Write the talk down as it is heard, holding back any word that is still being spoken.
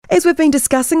As we've been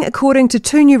discussing, according to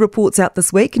two new reports out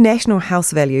this week, national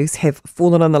house values have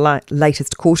fallen on the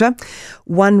latest quarter.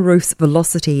 One Roof's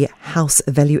Velocity House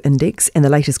Value Index and the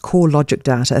latest Core Logic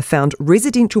data found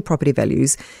residential property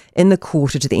values in the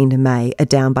quarter to the end of May are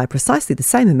down by precisely the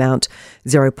same amount,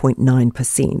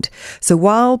 0.9%. So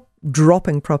while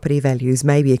dropping property values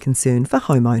may be a concern for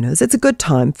homeowners, it's a good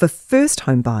time for first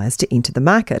home buyers to enter the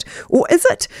market. Or is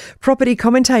it? Property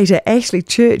commentator Ashley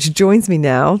Church joins me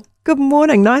now. Good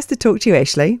morning. Nice to talk to you,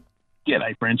 Ashley.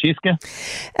 G'day, Francesca.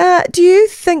 Do you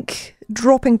think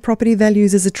dropping property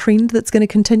values is a trend that's going to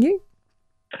continue?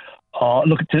 Oh,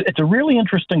 look, it's a really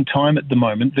interesting time at the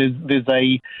moment. There's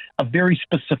a very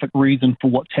specific reason for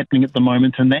what's happening at the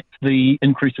moment, and that's the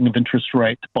increasing of interest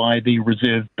rates by the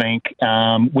Reserve Bank,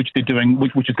 which they're doing,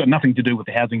 which has got nothing to do with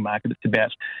the housing market. It's about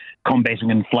combating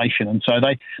inflation. And so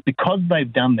because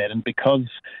they've done that, and because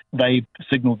they've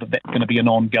signalled that that's going to be an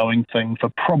ongoing thing for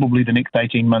probably the next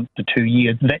 18 months to 2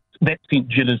 years, that sent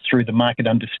jitters through the market,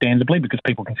 understandably, because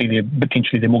people can see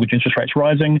potentially their mortgage interest rates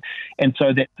rising, and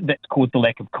so that's caused a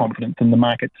lack of confidence in the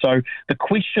market. So the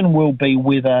question will be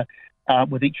whether,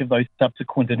 with each of those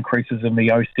subsequent increases in the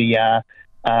OCR,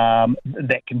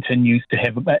 that continues to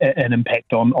have an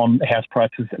impact on house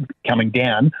prices coming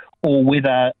down, or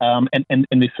whether, and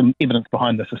there's some evidence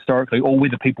behind this historically, or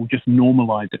whether people just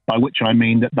normalise it, by which I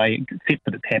mean that they accept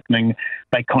that it's happening,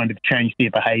 they kind of change their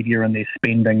behaviour and their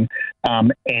spending,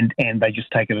 and they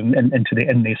just take it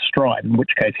in their stride, in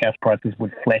which case house prices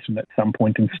would flatten at some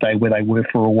point and stay where they were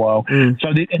for a while. So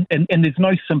there's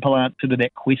no simple answer to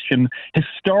that question.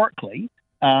 Historically,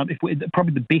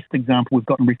 probably the best example we've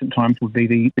got in recent times would be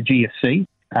the GFC,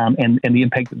 and the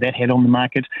impact that had on the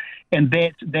market. And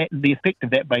that the effect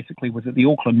of that basically was that the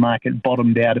Auckland market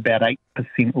bottomed out about 8%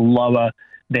 lower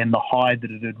than the high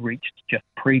that it had reached just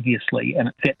previously, and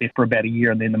it sat there for about a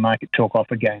year, and then the market took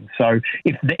off again. So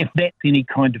if that's any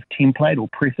kind of template or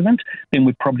precedent, then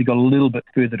we've probably got a little bit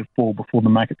further to fall before the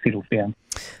market settles down.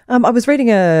 I was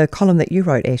reading a column that you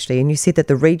wrote, Ashley, and you said that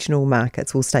the regional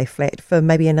markets will stay flat for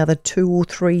maybe another 2 or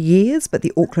 3 years, but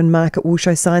the Auckland market will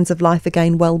show signs of life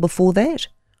again well before that.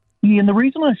 Yeah, and the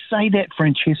reason I say that,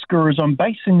 Francesca, is I'm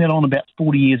basing that on about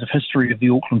 40 years of history of the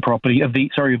Auckland property, of the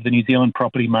New Zealand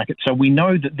property market. So we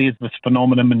know that there's this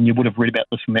phenomenon, and you would have read about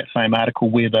this in that same article,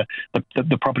 where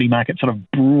the property market sort of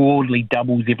broadly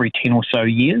doubles every 10 or so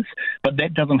years, but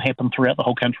that doesn't happen throughout the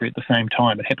whole country at the same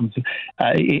time. It happens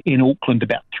in Auckland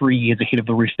about 3 years ahead of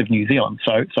the rest of New Zealand.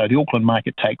 So the Auckland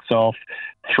market takes off.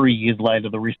 3 years later,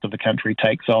 the rest of the country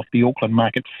takes off. The Auckland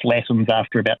market flattens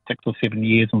after about 6 or 7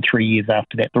 years, and 3 years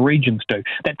after that, the regions do.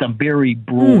 That's a very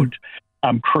broad,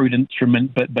 crude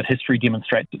instrument, but history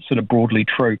demonstrates it's sort of broadly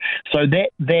true. So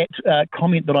that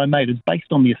comment that I made is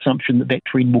based on the assumption that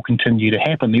trend will continue to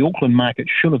happen. The Auckland market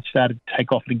should have started to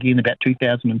take off again about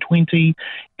 2020,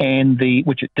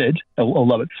 which it did,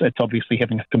 although it's obviously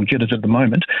having some jitters at the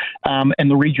moment.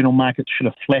 And the regional markets should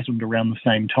have flattened around the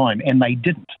same time, and they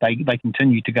didn't. They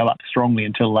continued to go up strongly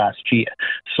until last year.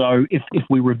 So if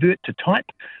we revert to type,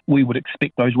 we would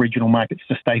expect those regional markets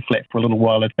to stay flat for a little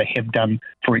while, as they have done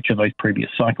for each of those previous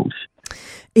cycles.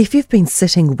 If you've been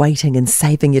sitting, waiting and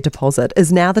saving your deposit,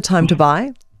 is now the time to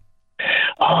buy?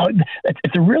 Oh,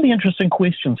 it's a really interesting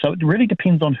question. So it really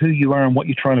depends on who you are and what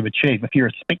you're trying to achieve. If you're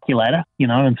a speculator,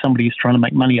 and somebody who's trying to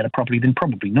make money out of property, then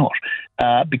probably not.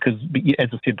 Because, as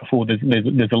I said before,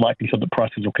 there's a likelihood that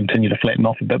prices will continue to flatten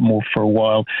off a bit more for a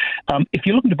while. If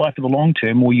you're looking to buy for the long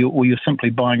term, or you're simply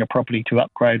buying a property to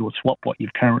upgrade or swap what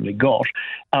you've currently got,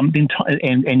 then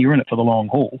and you're in it for the long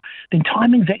haul, then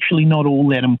timing's actually not all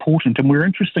that important. And we're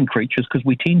interesting creatures because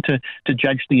we tend to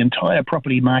judge the entire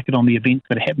property market on the events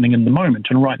that are happening in the moment.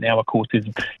 And right now, of course, there's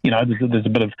a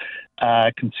bit of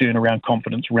concern around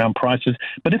confidence around prices.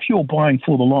 But if you're buying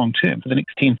for the long term, for the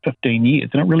next 10, 15 years,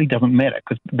 then it really doesn't matter,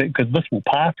 because this will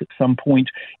pass at some point,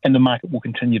 and the market will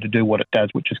continue to do what it does,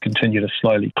 which is continue to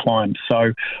slowly climb.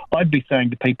 So I'd be saying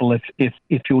to people,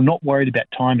 if you're not worried about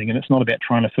timing, and it's not about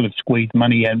trying to sort of squeeze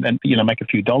money and make a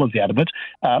few dollars out of it,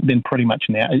 then pretty much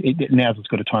now's as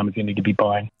good a time as any to be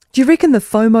buying. Do you reckon the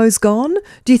FOMO's gone?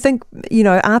 Do you think,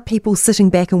 are people sitting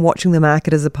back and watching the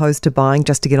market as opposed to buying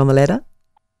just to get on the ladder?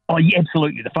 Oh, yeah,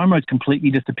 absolutely. The FOMO's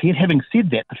completely disappeared. Having said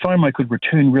that, the FOMO could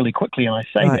return really quickly, and I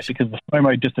say that because the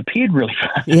FOMO disappeared really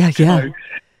fast. Yeah. So,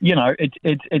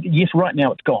 yes, right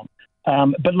now it's gone.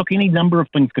 But look, any number of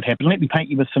things could happen. Let me paint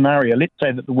you a scenario. Let's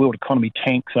say that the world economy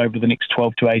tanks over the next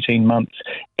 12 to 18 months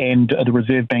and the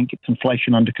Reserve Bank gets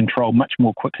inflation under control much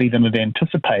more quickly than it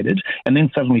anticipated, and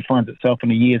then suddenly finds itself in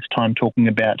a year's time talking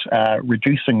about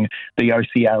reducing the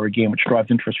OCR again, which drives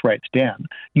interest rates down.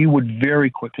 You would very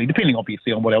quickly, depending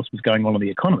obviously on what else was going on in the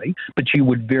economy, but you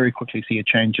would very quickly see a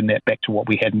change in that back to what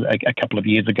we had a couple of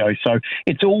years ago. So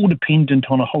it's all dependent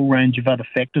on a whole range of other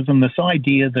factors, and this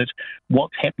idea that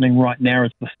what's happening right now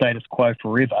is the status quo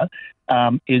forever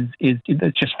is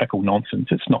it's just fickle nonsense.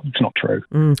 It's not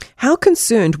true. How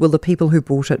concerned will the people who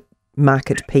bought it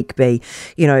market peak be?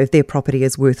 If their property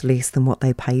is worth less than what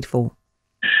they paid for?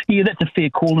 Yeah, that's a fair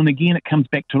call. And again, it comes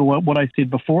back to what I said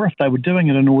before. If they were doing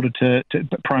it in order to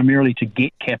primarily to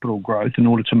get capital growth, in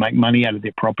order to make money out of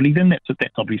their property, then that's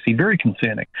obviously very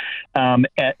concerning.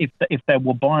 If they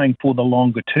were buying for the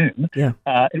longer term,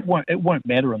 it won't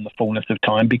matter in the fullness of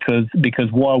time because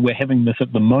while we're having this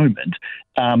at the moment,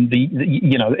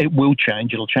 it will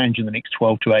change. It'll change in the next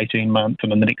 12 to 18 months,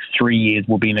 and in the next 3 years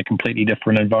we'll be in a completely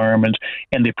different environment,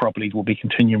 and their properties will be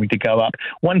continuing to go up.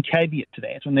 One caveat to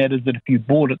that, and that is that if you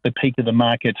bought at the peak of the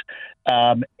market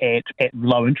at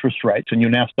low interest rates, and you're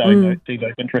now starting to see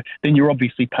those interest, then you're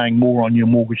obviously paying more on your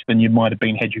mortgage than you might have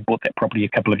been had you bought that property a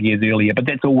couple of years earlier. But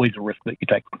that's always a risk that you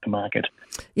take with the market.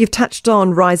 You've touched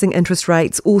on rising interest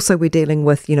rates. Also, we're dealing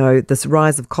with, this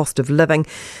rise of cost of living.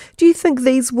 Do you think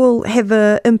these will have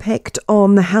an impact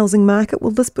on the housing market?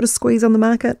 Will this put a squeeze on the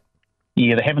market?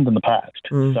 Yeah, they haven't in the past.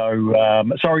 So,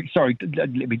 sorry. To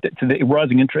the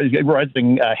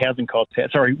rising housing costs.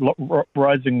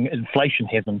 Rising inflation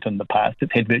hasn't in the past.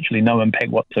 It's had virtually no impact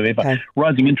whatsoever. Okay.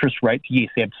 Rising interest rates, yes,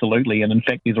 absolutely. And in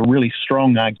fact, there's a really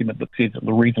strong argument that says that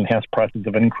the reason house prices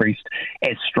have increased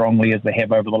as strongly as they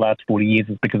have over the last 40 years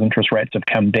is because interest rates have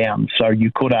come down. So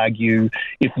you could argue,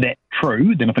 if that's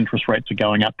true, then if interest rates are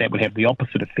going up, that would have the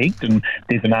opposite effect. And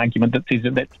there's an argument that says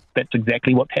that that's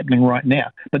exactly what's happening right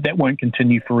now. But that won't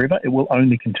continue forever. It will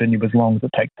only continue as long as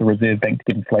it takes the Reserve Bank to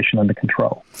get inflation under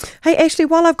control. Hey, Ashley,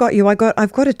 while I've got you, I've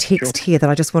got a text here that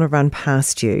I just want to run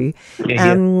past you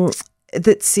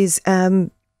that says all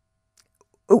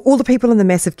the people in the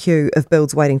massive queue of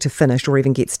builds waiting to finish or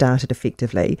even get started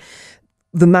effectively,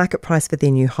 the market price for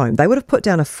their new home, they would have put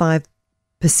down a 5%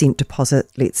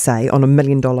 deposit, let's say, on $1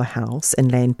 million house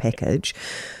and land package.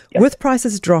 Yep. With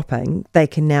prices dropping, they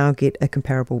can now get a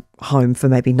comparable home for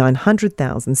maybe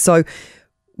 $900,000. So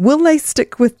will they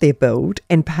stick with their build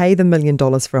and pay the $1 million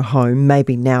for a home,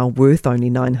 maybe now worth only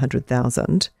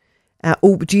 $900,000?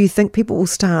 Or do you think people will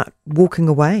start walking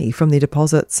away from their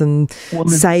deposits and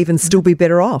save and still be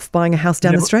better off buying a house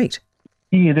down the street?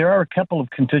 Yeah, there are a couple of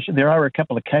conditions. There are a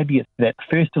couple of caveats to that.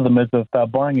 First of them is if they're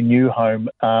buying a new home,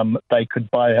 they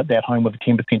could buy that home with a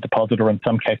 10% deposit, or in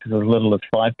some cases as little as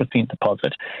 5%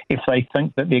 deposit. If they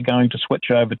think that they're going to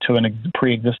switch over to a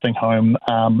pre-existing home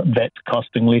that's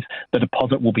costing less, the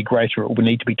deposit will be greater. It will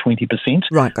need to be 20%.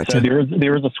 Right, gotcha. So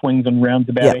there is a swings and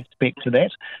roundabout aspect to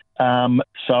that.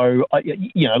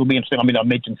 It'll be interesting. I mean, I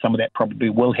imagine some of that probably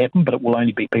will happen, but it will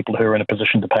only be people who are in a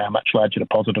position to pay a much larger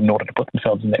deposit in order to put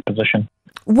themselves in that position.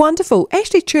 Wonderful.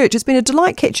 Ashley Church, it's been a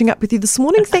delight catching up with you this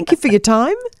morning. Thank you for your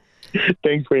time.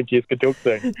 Thanks, Francesca. Talk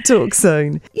soon. Talk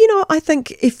soon. I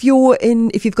think if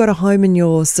you've got a home and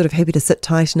you're sort of happy to sit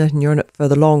tight in it and you're in it for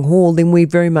the long haul, then we're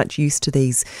very much used to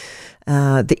these,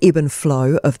 the ebb and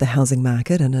flow of the housing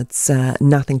market, and it's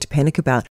nothing to panic about.